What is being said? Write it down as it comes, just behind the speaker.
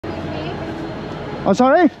Oh,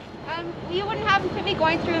 sorry? You wouldn't happen to be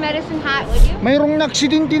going through Medicine Hat, would you? Mayroong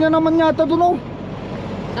naksidente na naman yata doon, oh.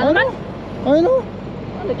 Ano? Ano?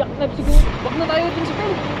 Nag-jackknife siguro. Wag na tayo dun sa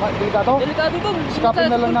film. Delikado? Delikado dun. Sikapin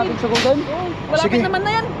na lang natin sa Golden. Malapit naman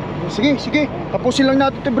na yan. Sige, sige. Tapusin lang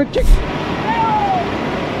natin ito brake check.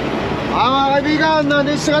 Mga kaibigan,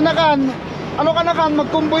 nandito sa Kanakan. Ano Kanakan?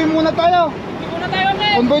 Mag-convoy muna tayo. Muna tayo,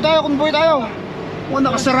 men. Convoy tayo. Oh,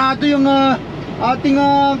 nakasarado yung ating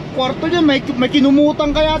kwarto dyan. May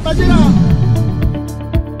kinumutang kaya yata dyan,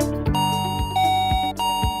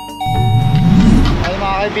 Ay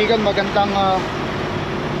mga kaibigan, magandang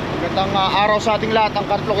araw sa ating lahat. Ang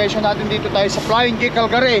current location natin dito tayo sa Flying J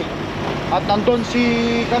Calgary. At nandun si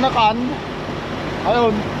Kanakan.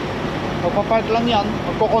 Ayun, magpapark lang yan.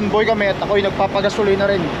 Magko-convoy kami at ako'y nagpapagasolina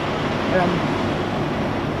rin. Ayan.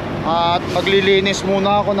 At maglilinis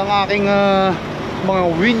muna ako ng aking mga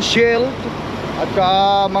windshield at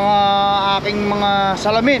mga aking mga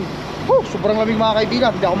salamin. Sobrang lamig mga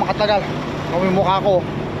kaibigan. Hindi ako makatagal. Kami mukha ko.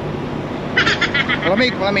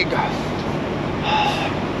 Malamig.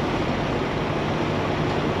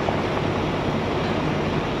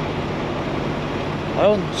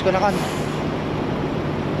 Ayun, Kanakan.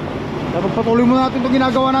 Dapat patuloy muna natin itong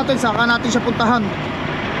ginagawa natin. Saka natin siya puntahan.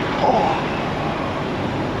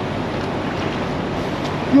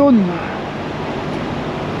 Yun.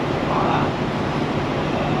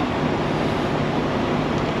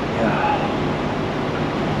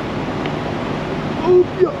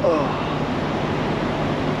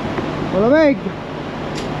 Malamig.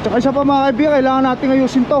 Tsaka isa pa mga kaibigan, kailangan natin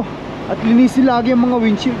ayusin to at linisin lagi ang mga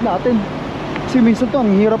windshield natin. Kasi minsan to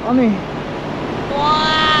ang hirap Wow!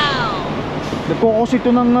 Nagkukos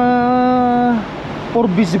ito ng for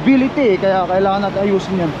visibility, kaya kailangan natin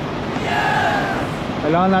ayusin yan.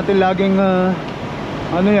 Kailangan natin laging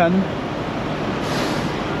yan,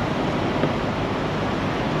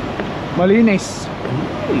 malinis.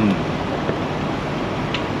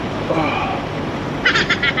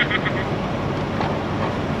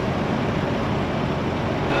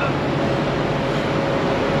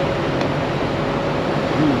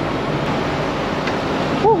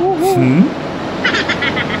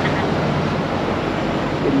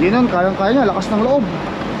 Hindi nun, kayang-kaya niya, lakas ng loob.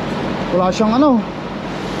 Wala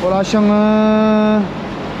siyang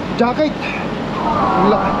jacket.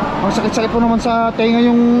 Ang sakit-sakit po naman sa tenga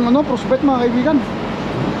yung frostbite mga kaibigan.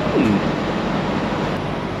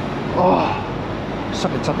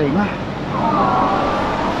 Sakit sa tenga.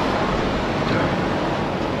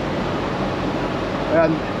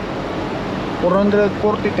 Ayan,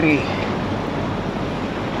 443.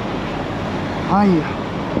 Ay,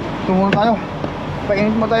 tumulong tayo.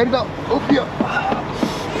 Painit mo tayo dito.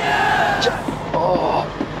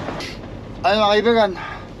 Ay mga kaibigan,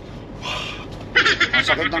 ang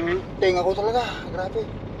sakit ng tenga ko talaga. Grabe.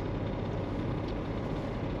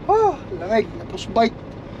 Lamig na frostbite.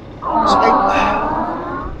 Sakit.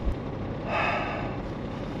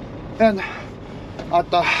 Ayan. At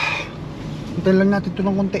hintayin lang natin ito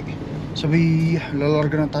ng konti. Sabi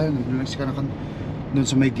lalarga na tayo. Nandun lang si Kanakan doon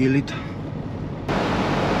sa may gilid.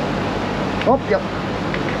 Yep.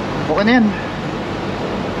 Okay na yan.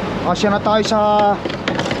 Kasya na tayo sa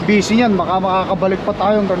busy niyan. Baka makakabalik pa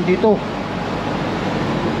tayo hanggang dito.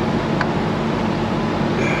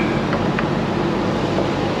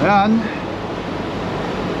 Ayan.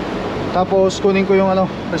 Tapos kunin ko yung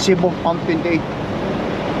resibo, pump 28.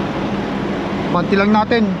 Banti lang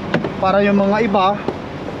natin para yung mga iba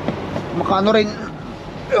makaano rin.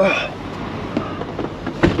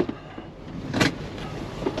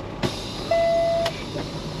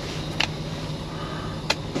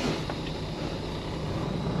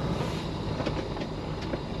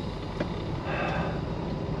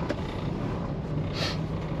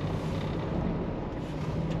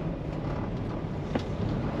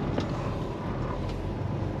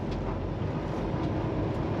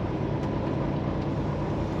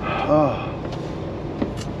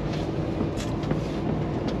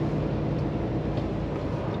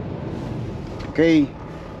 Okay.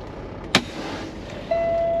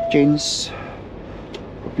 Change.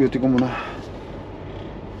 Beauty ko muna.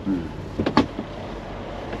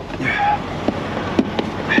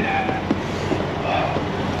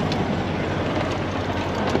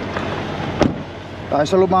 Tayo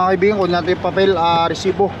sa loob mga kaibigan, kunin natin yung papel,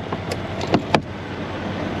 resibo.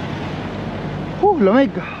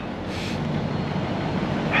 Lamig.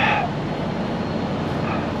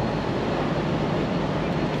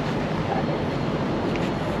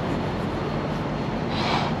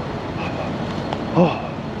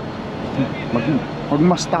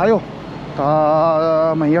 Magmas tayo.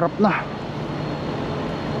 Mahirap na.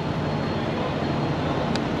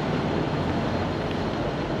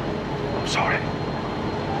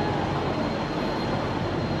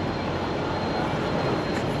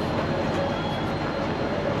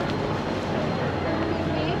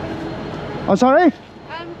 Oh, sorry?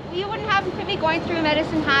 You wouldn't happen to be going through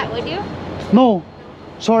Medicine Hat, would you? No.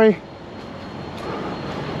 Sorry.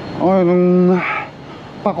 Oh, nung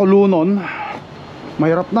pakulo nun,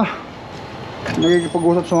 mahirap na.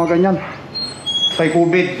 Nagkikipag-usap sa mga ganyan. Kay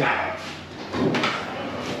COVID.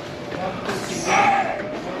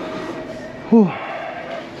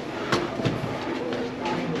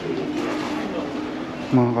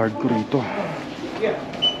 Mga card ko rito.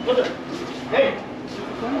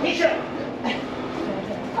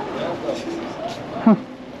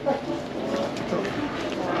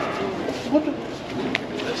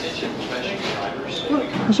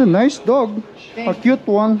 That's a nice dog. A cute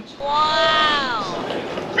one. Wow!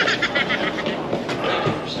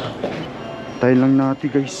 Tayo lang natin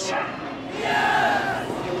guys.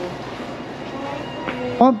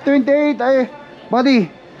 Pump 28 ay buddy.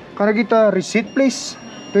 Can I get a receipt please?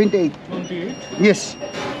 28. 28? Yes.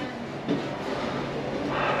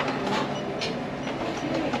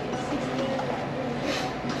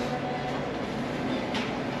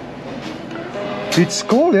 It's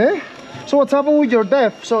cold, eh? So what's happened with your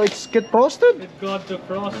death? So it's get frosted? It got the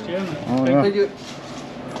frost, yeah. Oh, yeah.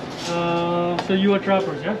 So you are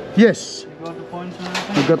trappers, yeah? Yes. You got the points and You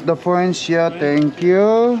everything? got the points, yeah, thank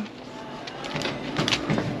you.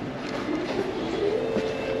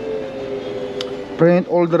 Print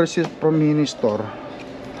all the receipts from mini store.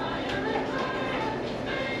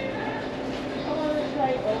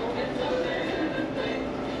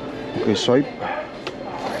 Okay, swipe.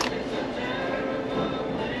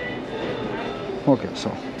 Okay, so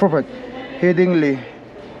perfect. Headingly,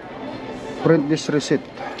 print this receipt.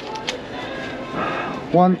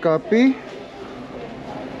 One copy.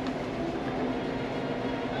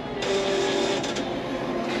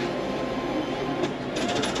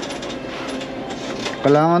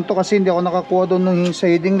 Kailangan to kasi hindi ako nakakuha doon nung sa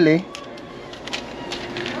Headingly.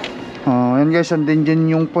 Ayan guys, andin dyan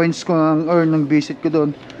yung points ko ng earn ng visit ko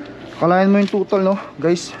doon. Kalayan mo yung total, no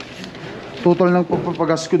guys. Total ng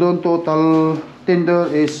pagpapagas ko doon, total tender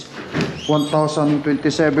is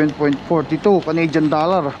 1,027.42 Canadian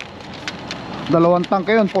dollar. Dalawang tank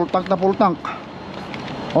yun, full tank na full tank.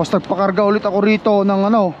 Tapos nagpakarga ulit ako rito ng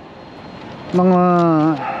ano, ng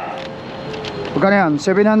magkano yan?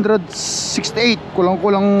 768,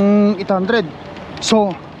 kulang-kulang 800.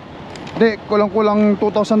 So kulang-kulang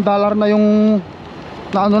 $2,000 na yung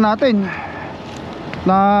na ano natin,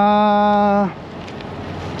 na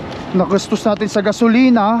nagastos natin sa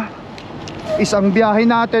gasolina. Is ang biyahe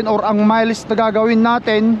natin or ang miles na gagawin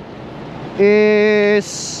natin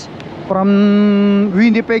is from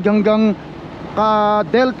Winnipeg hanggang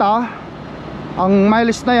Delta. Ang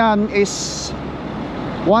miles na yan is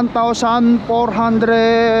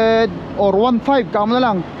 1,400 or 1,500, kamo na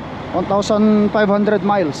lang 1,500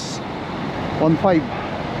 miles. 1,500.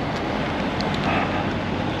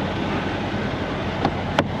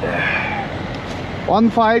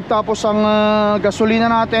 Tapos ang gasolina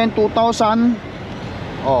natin 2,000.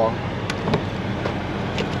 Oh.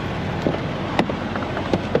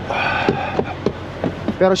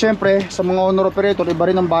 Pero syempre sa mga owner operator, iba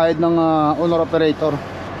rin ang bayad ng owner operator.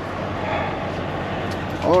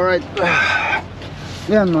 Alright.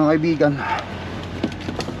 Yan mga kaibigan.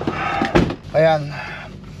 Ayan.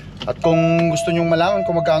 At kung gusto nyong malaman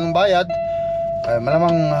kung magkano ang bayad,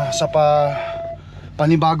 malamang sa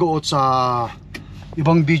panibago o sa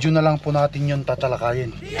ibang video na lang po natin yun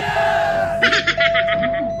tatalakayin.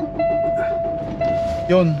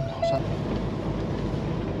 Yun.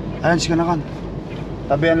 Ayan, si Kanakan.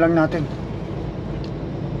 Tabihan lang natin.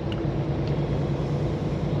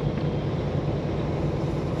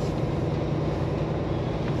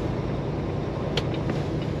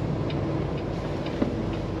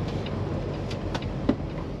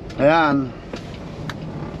 Ayan.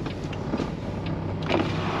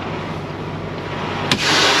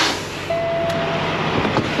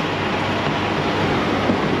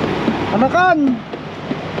 Anakan,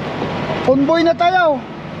 convoy na tayo.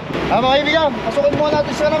 Mga kaibigan, pasukin muna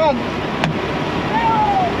natin sa Kanakan.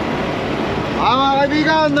 Mga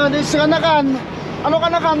kaibigan, natin sa Kanakan. Ano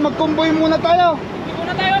Kanakan, mag-convoy muna tayo. Hindi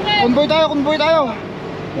muna tayo, men! Convoy tayo.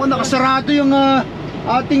 Oh, nakasarado yung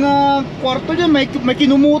ating kwarto dyan. May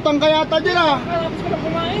kinumutang kaya yata dyan Tapos ka lang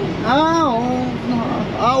kumain.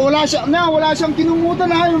 Wala siyang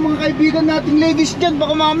kinumutan yung mga kaibigan nating ladies dyan.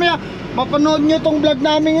 Baka mamaya mapanood nyo itong vlog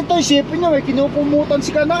namin ito, isipin nyo may kinukumutan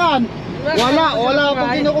si Kanakan. Wala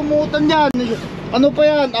pang kinukumutan dyan. Ano pa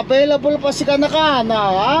yan, available pa si Kanakan,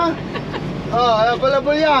 ha?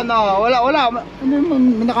 Available yan, wala.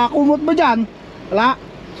 May nakakumot ba dyan? Wala.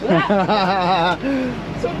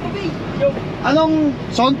 Son to be. Anong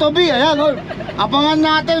son to be? Ayan, Abangan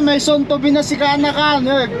natin, may son to be na si Kanakan.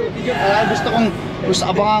 Gusto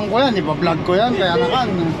abangan ko yan, iba-vlog ko yan, kaya nakan.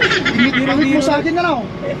 Ipamit mo sa akin na, no?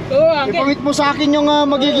 Oo, angkin. Ipamit mo sa akin yung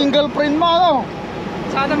magiging girlfriend mo, ano?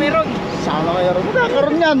 Sana meron. Sana mayroon.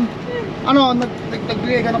 Magkakaroon yan. Ano,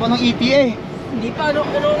 nagbigay ka na ba ng ETA? Hindi pa,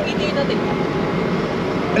 anong itiin natin?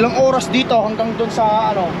 Ilang oras dito hanggang doon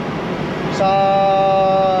sa, ano, sa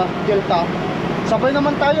Delta? Sabay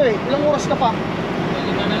naman tayo eh. Ilang oras ka pa?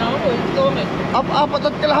 Lima na lang ako, ito kami. Apat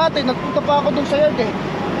at kalahati. Nagpunta pa ako doon sa yard eh.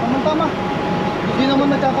 Tama. Hindi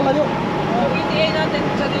naman nagkakalayo. Kung itiin natin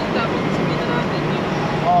sa Delta, pag sabihin na natin.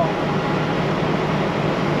 Oo.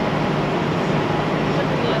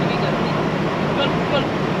 Sabi nga, nagay garmin. 12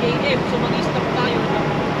 AM, so mag-stop tayo.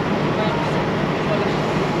 Walang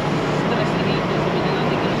stress na dito. Sabihin na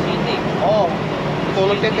natin, alas 7. Oo.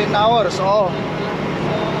 Tulog din 10 hours. Oo. So,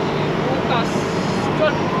 bukas,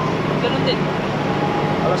 12. Ganun din.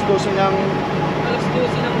 Alas 12 ng... Alas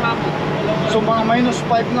 12 ng hapon. So mga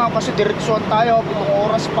 -5 nga kasi diretsuan tayo. 7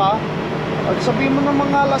 oras pa. At sabihin mo ng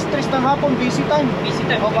mga alas 3 ng hapon, busy time. Busy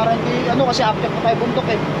time. O para hindi, ano kasi after pa tayo bundok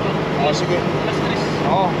eh. Oo, sige. Alas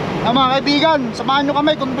 3. Oo. Mga kaibigan, samahan nyo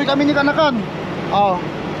kami. Convoy kami ni Kanakan. Oo.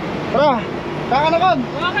 Tara. Kanakan.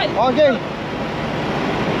 Okay. Okay.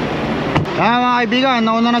 Mga kaibigan,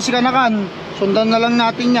 nauna na si Kanakan. Sundan na lang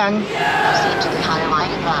natin yan. Proceed to the highway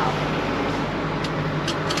now.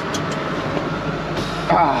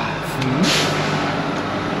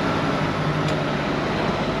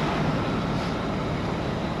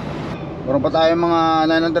 Meron pa tayo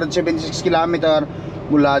mga 976 km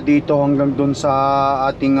mula dito hanggang dun sa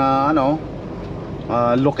ating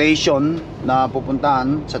location na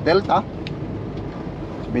pupuntahan sa Delta.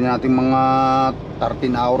 Sabihin natin mga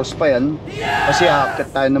 13 hours pa yan. Kasi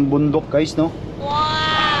aakyat tayo ng bundok guys, no?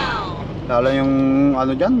 Wow! Lalo yung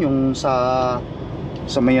ano dyan, yung sa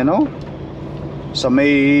may ano? Sa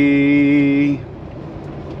may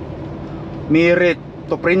Merit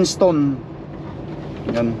to Princeton.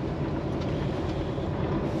 Yan.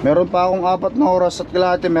 Meron pa akong 4 na oras at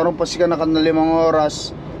kalahati. Meron pa si Kanakan na 5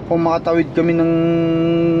 oras. Kung makatawid kami ng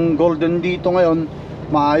Golden dito ngayon,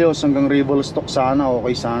 maayos hanggang Revelstock sana.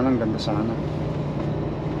 Okay sana, ang ganda sana.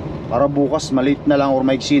 Para bukas maliit na lang or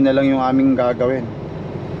maiksi na lang yung aming gagawin.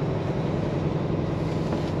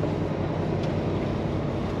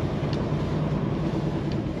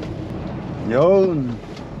 Yun.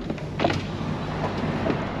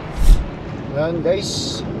 Yan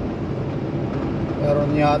guys.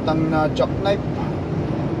 Meron yatang na jackknife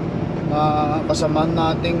na kasamaan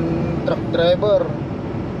nating truck driver.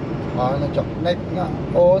 Na jackknife nga.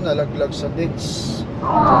 O nalaglag sa ditch.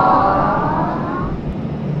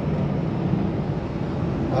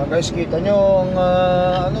 Guys, kita nyo ang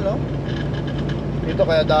ano no? Dito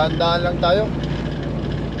kaya dahan-dahan lang tayo.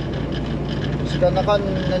 Si Kanakan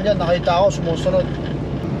nandyan, nakita ako sumusunod.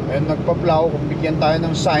 Ayun, nagpa-plow. Kung bigyan tayo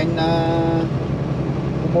ng sign na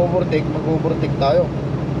mag-overtake tayo.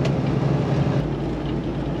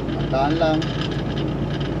 Dahan lang.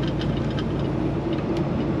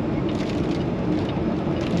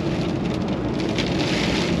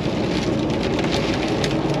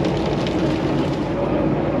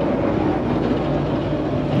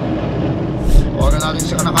 Tawagan natin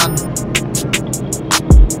si Kanakan.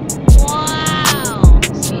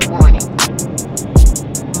 Speed warning.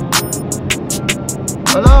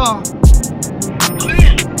 Hello?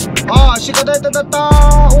 Si Kaday Tatata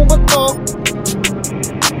ugot to.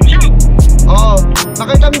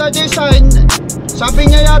 Nakita mo na dyan yung sign. Sabi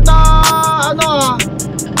niya yata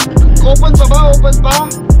open pa ba? Open pa?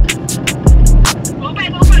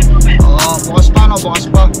 Open. Bukas pa no? Bukas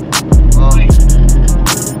pa.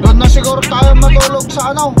 Doon na siguro tayo matulog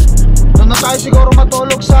sa doon na tayo siguro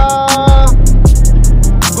matulog sa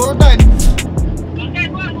Golden.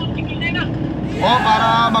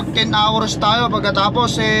 Para mag 10 hours tayo.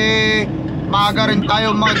 Pagkatapos maaga rin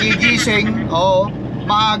tayo magigising.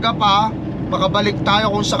 Maaga pa. Makabalik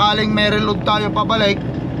tayo kung sakaling may reload tayo pabalik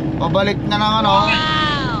na ng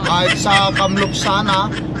kahit sa Kamloops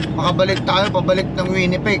sana. Makabalik tayo pabalik ng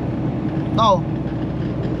Winnipeg. No?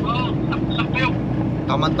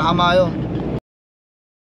 Tama-tama yun.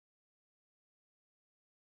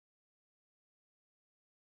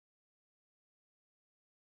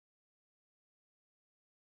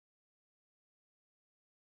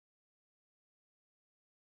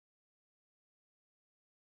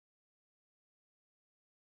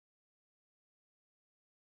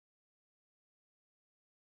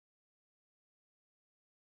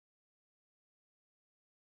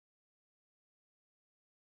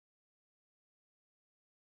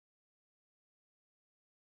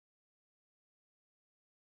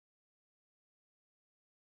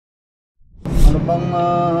 Ano bang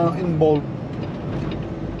involved?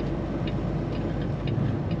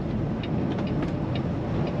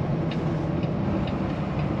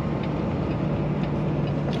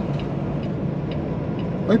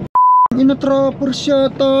 Ay, ina-trappers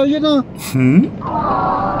yata yun ah.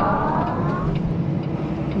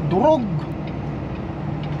 Durog.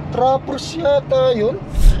 Trappers yata yun.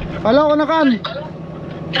 Alam ko na kan.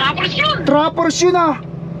 Trappers yun! Trappers yun ah.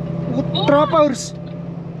 Trappers.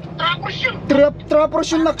 Trappers yun!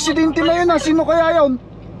 Trappers yung aksidente na yun ah. Sino kaya yun?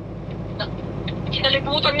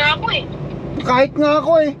 Sinalibutan nga ako eh. Kahit nga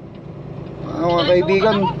ako eh. Mga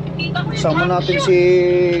kaibigan, sama natin si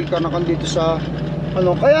Kanakan dito sa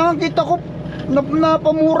ano. Kaya nga kita ko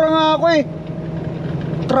napamura nga ako eh.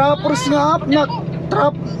 Trappers nga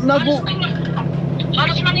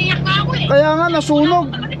Halos maniyak na ako eh. kaya nga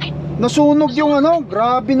nasunog yung ano.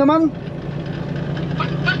 Grabe naman.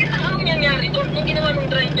 Bakit ang nangyari doon? Yung ginawa ng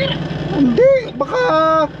driver? Hindi,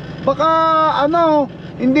 baka ano,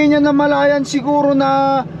 hindi niya namalayan siguro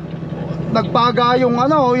na nagbaga yung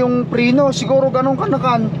ano, yung preno. Siguro ganun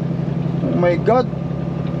Kanakan. Oh my God.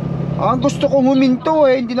 Ang gusto kong huminto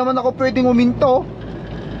eh, hindi naman ako pwedeng huminto.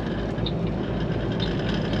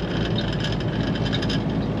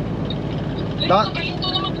 Kahinto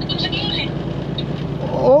naman dito sa gilid.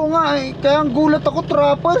 Oo nga eh, kaya ang gulat ako,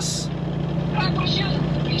 trappers. Trappers yun.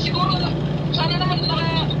 Siguro sana naman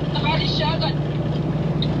nakalis siya agad.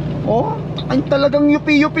 Oh, ay talagang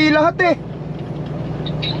yupi-yupi lahat eh.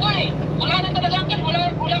 Yun nga eh. Wala na talagang wala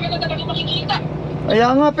ka na talagang makikita. Kaya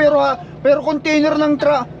nga pero container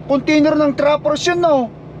ng trappers yun no.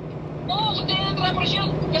 Oo, sa trappers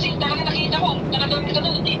yun. Kasi talagang nakita ko. Talagang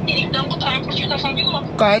tinignan ko trappers yun. Sabi ko,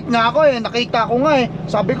 Kahit nga ako eh, nakita ko nga eh.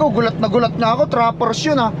 Sabi ko, gulat na ako, trappers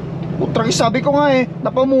yun ah. Utraki, sabi ko nga eh,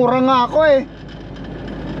 napamura nga ako eh.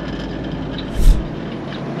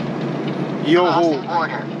 Crossing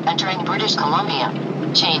border. Entering British Columbia.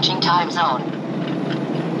 Changing time zone.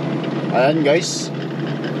 Ayan guys,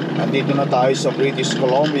 nandito na tayo sa British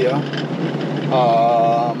Columbia.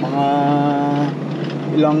 Mga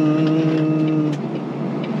ilang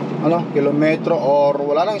kilometro or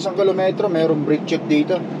wala lang 1 kilometro, mayroong brake check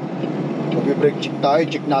dito. Magbe-brake check tayo,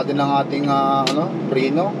 check natin ang ating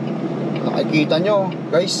preno. Nakikita nyo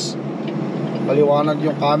guys, maliwanag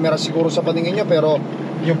yung camera siguro sa paningin nyo, pero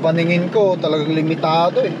yung paningin ko talagang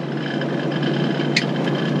limitado eh.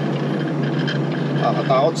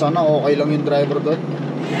 Nakakatakot, sana okay lang yung driver doon.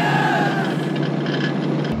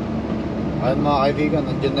 Ayun mga kaibigan,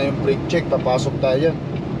 nandiyan na yung brake check, papasok tayo dyan.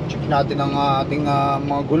 Check natin ang ating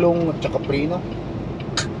mga gulong at saka preno.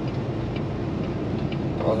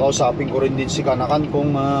 Kakausapin ko rin din si Kanakan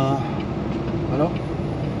kung ano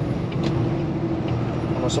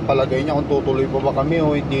sa palagay niya, kung tutuloy pa ba kami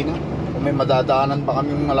o hindi na, kung may madadaanan pa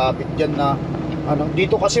kami malapit dyan na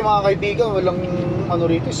dito kasi mga kaibigan, walang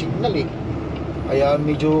rito, signal eh. Kaya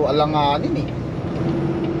medyo alanganin eh.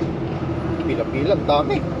 Pila-pila,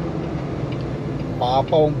 dami.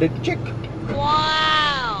 Mapawang brake check.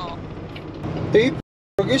 Wow! Tape,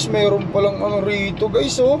 guys, mayroon palang rito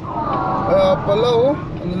guys oh. Kaya pala oh,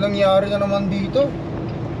 ano nangyari na naman dito?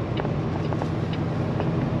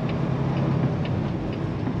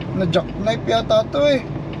 Na jackknife yata to eh.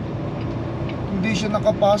 Hindi siya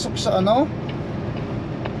nakapasok sa ano.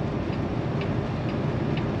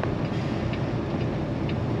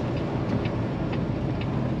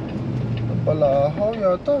 Palahaw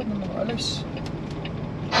yata ng mga alis.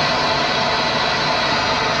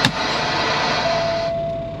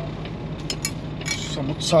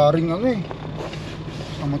 Samot-saring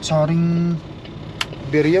samot-saring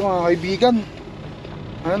berya mga kaibigan.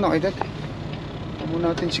 Ano nakita? Tamo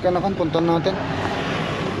natin si Kanakan, puntan natin.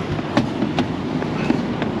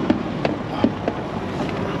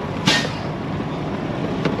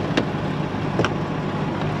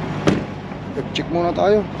 Check muna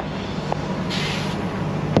tayo.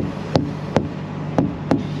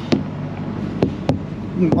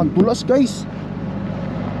 Ang tulas guys.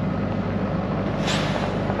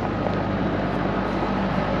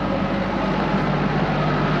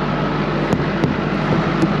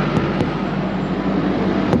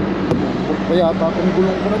 Kaya tatong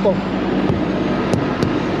gulong ko na to.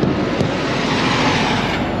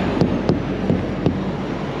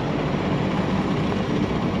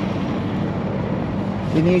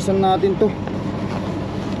 Linisan natin to.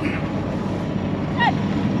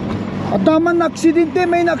 At tama na aksidente,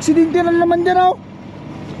 may na-aksidente na naman dyan oh.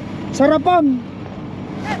 Sarapan.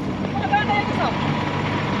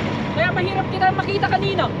 Kaya mahirap kita makita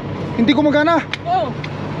kanina. Hindi ko magana. Oo,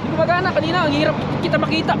 hindi ko magana kanina. Ang hirap kita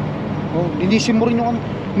makita. Oh, linisin mo rin yung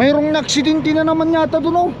mayroong na-aksidente na naman yata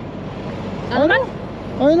doon oh. Naman?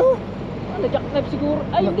 Ayun o. Ano, jackknife siguro?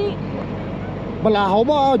 Ay, hindi. Balahaw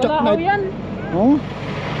ba? Balahaw Jackknife. yan. Oh.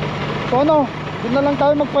 So ano? Doon na lang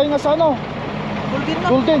tayo magpahinga sa ano? Golden na.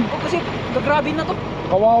 Golden. O, kasi gagrabe na to.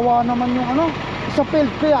 Kawawa naman yung ano. Sa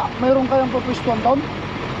field kaya mayroon kayang papwistuhan doon?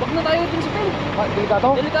 Wag na tayo dun sa field. Delikado?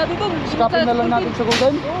 Delikado dun. Sikapin na lang natin sa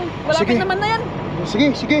Golden? Oo, Sige. malapit naman na yan. Sige,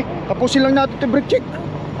 sige. Tapusin lang natin ito brake check.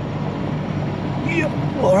 Yeah.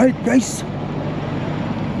 Alright guys.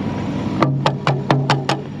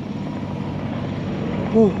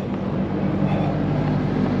 Oh.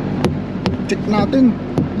 Check natin.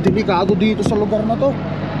 Delikado dito sa lugar na to.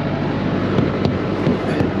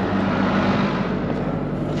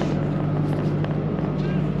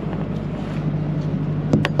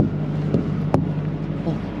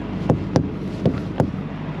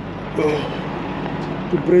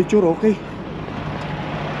 Temperature okay.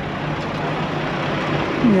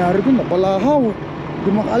 Nangyari ko, napalahaw.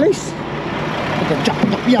 Di makalis. Nag-jack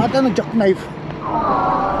yata, nag-jackknife.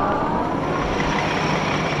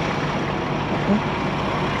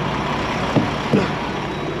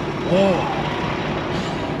 Oh.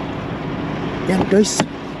 Yan guys,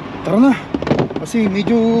 tara na. Kasi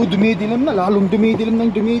medyo dumidilim na. Lalong dumidilim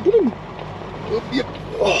ng dumidilim.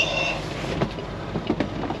 Oh.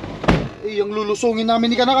 Yung lulusungin namin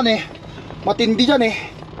ni Kanakan eh, matindi dyan eh.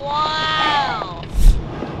 Wow!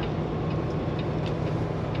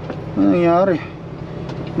 Ano nangyari?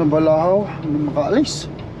 Nabalahaw, hindi makaalis.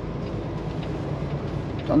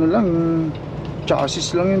 Ano lang,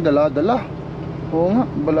 chassis lang yung dala-dala. Oo nga,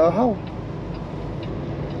 balahaw.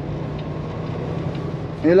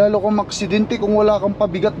 Eh lalo kung maksidente kung wala kang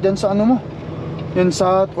pabigat dyan sa ano mo. Yan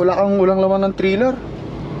sa, walang laman ng trailer.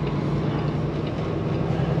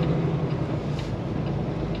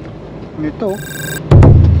 Ito.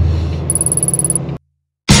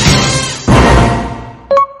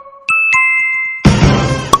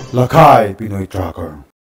 Lakay Pinoy Trucker.